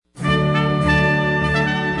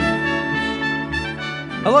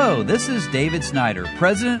Hello, this is David Snyder,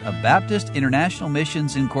 President of Baptist International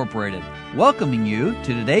Missions Incorporated, welcoming you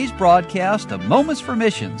to today's broadcast of Moments for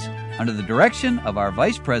Missions under the direction of our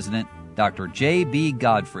Vice President, Dr. J.B.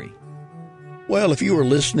 Godfrey. Well, if you were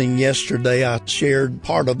listening yesterday, I shared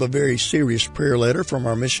part of a very serious prayer letter from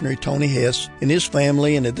our missionary Tony Hess and his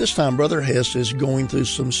family. And at this time, Brother Hess is going through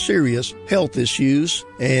some serious health issues,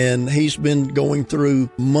 and he's been going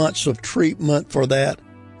through months of treatment for that.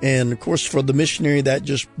 And, of course, for the missionary, that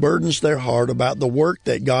just burdens their heart about the work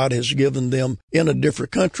that God has given them in a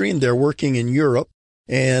different country, and they're working in Europe.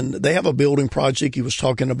 And they have a building project he was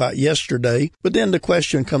talking about yesterday. But then the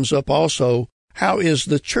question comes up also, how is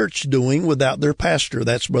the church doing without their pastor?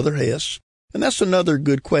 That's Brother Hess. And that's another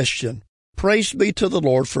good question. Praise be to the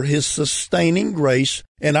Lord for His sustaining grace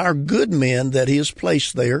and our good men that He has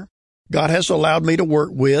placed there. God has allowed me to work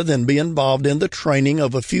with and be involved in the training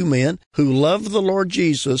of a few men who love the Lord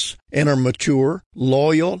Jesus and are mature,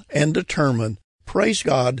 loyal, and determined. Praise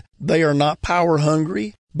God, they are not power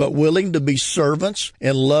hungry, but willing to be servants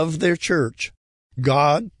and love their church.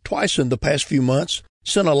 God, twice in the past few months,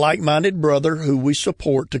 sent a like-minded brother who we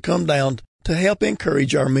support to come down to help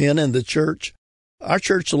encourage our men in the church. Our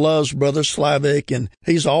church loves Brother Slavic, and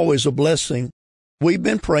he's always a blessing. We've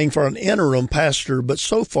been praying for an interim pastor, but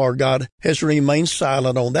so far God has remained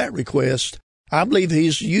silent on that request. I believe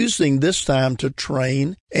He's using this time to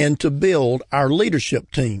train and to build our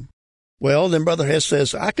leadership team. Well, then Brother Hess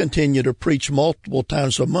says, I continue to preach multiple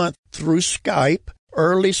times a month through Skype,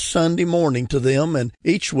 early Sunday morning to them, and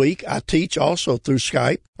each week I teach also through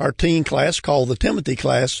Skype, our teen class called the Timothy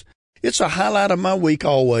class. It's a highlight of my week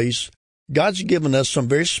always. God's given us some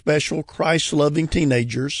very special Christ-loving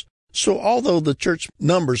teenagers. So although the church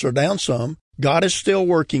numbers are down some, God is still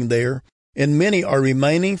working there, and many are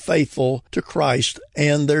remaining faithful to Christ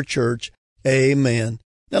and their church. Amen.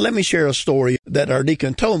 Now let me share a story that our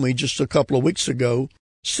deacon told me just a couple of weeks ago.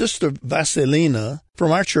 Sister Vasilina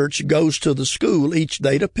from our church goes to the school each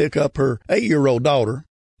day to pick up her 8-year-old daughter.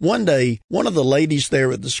 One day, one of the ladies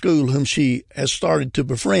there at the school whom she has started to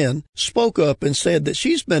befriend spoke up and said that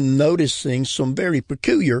she's been noticing some very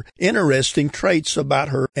peculiar, interesting traits about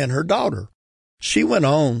her and her daughter. She went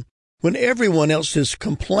on, when everyone else is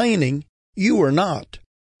complaining, you are not.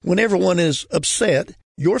 When everyone is upset,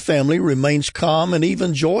 your family remains calm and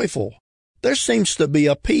even joyful. There seems to be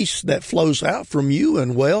a peace that flows out from you,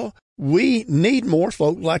 and well, we need more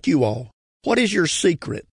folk like you all. What is your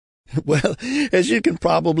secret? Well, as you can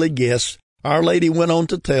probably guess, Our Lady went on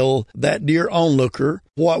to tell that dear onlooker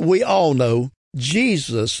what we all know.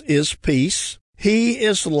 Jesus is peace, He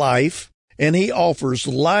is life, and He offers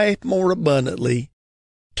life more abundantly.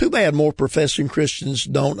 Too bad more professing Christians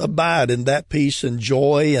don't abide in that peace and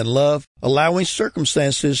joy and love, allowing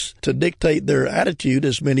circumstances to dictate their attitude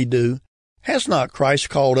as many do. Has not Christ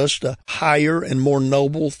called us to higher and more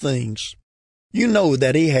noble things? You know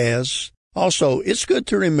that He has. Also, it's good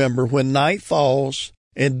to remember when night falls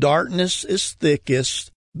and darkness is thickest,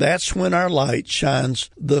 that's when our light shines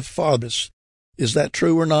the farthest. Is that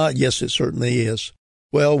true or not? Yes, it certainly is.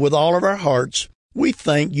 Well, with all of our hearts, we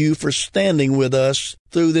thank you for standing with us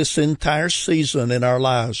through this entire season in our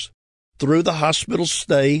lives, through the hospital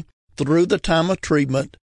stay, through the time of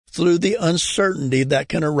treatment, through the uncertainty that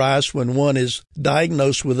can arise when one is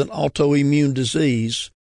diagnosed with an autoimmune disease.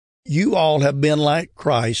 You all have been like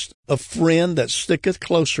Christ, a friend that sticketh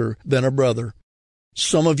closer than a brother.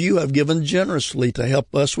 Some of you have given generously to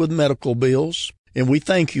help us with medical bills, and we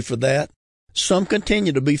thank you for that. Some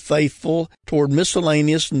continue to be faithful toward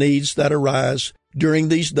miscellaneous needs that arise during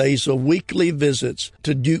these days of weekly visits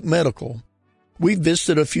to Duke Medical. We've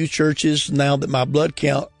visited a few churches now that my blood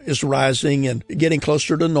count is rising and getting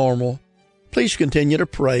closer to normal. Please continue to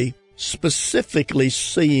pray, specifically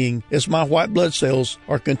seeing as my white blood cells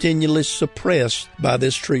are continually suppressed by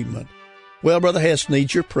this treatment. Well, Brother Hess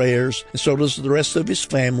needs your prayers, and so does the rest of his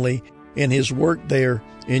family and his work there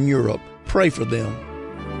in Europe. Pray for them.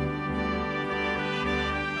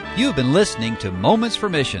 You've been listening to Moments for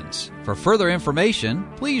Missions. For further information,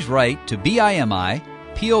 please write to BIMI,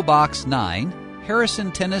 P.O. Box 9,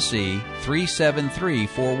 Harrison, Tennessee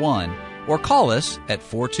 37341, or call us at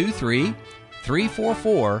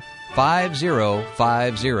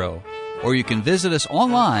 423-344-5050. Or you can visit us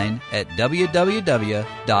online at www.bimi.org.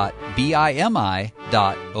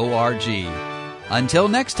 Until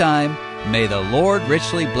next time, may the Lord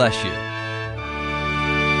richly bless you.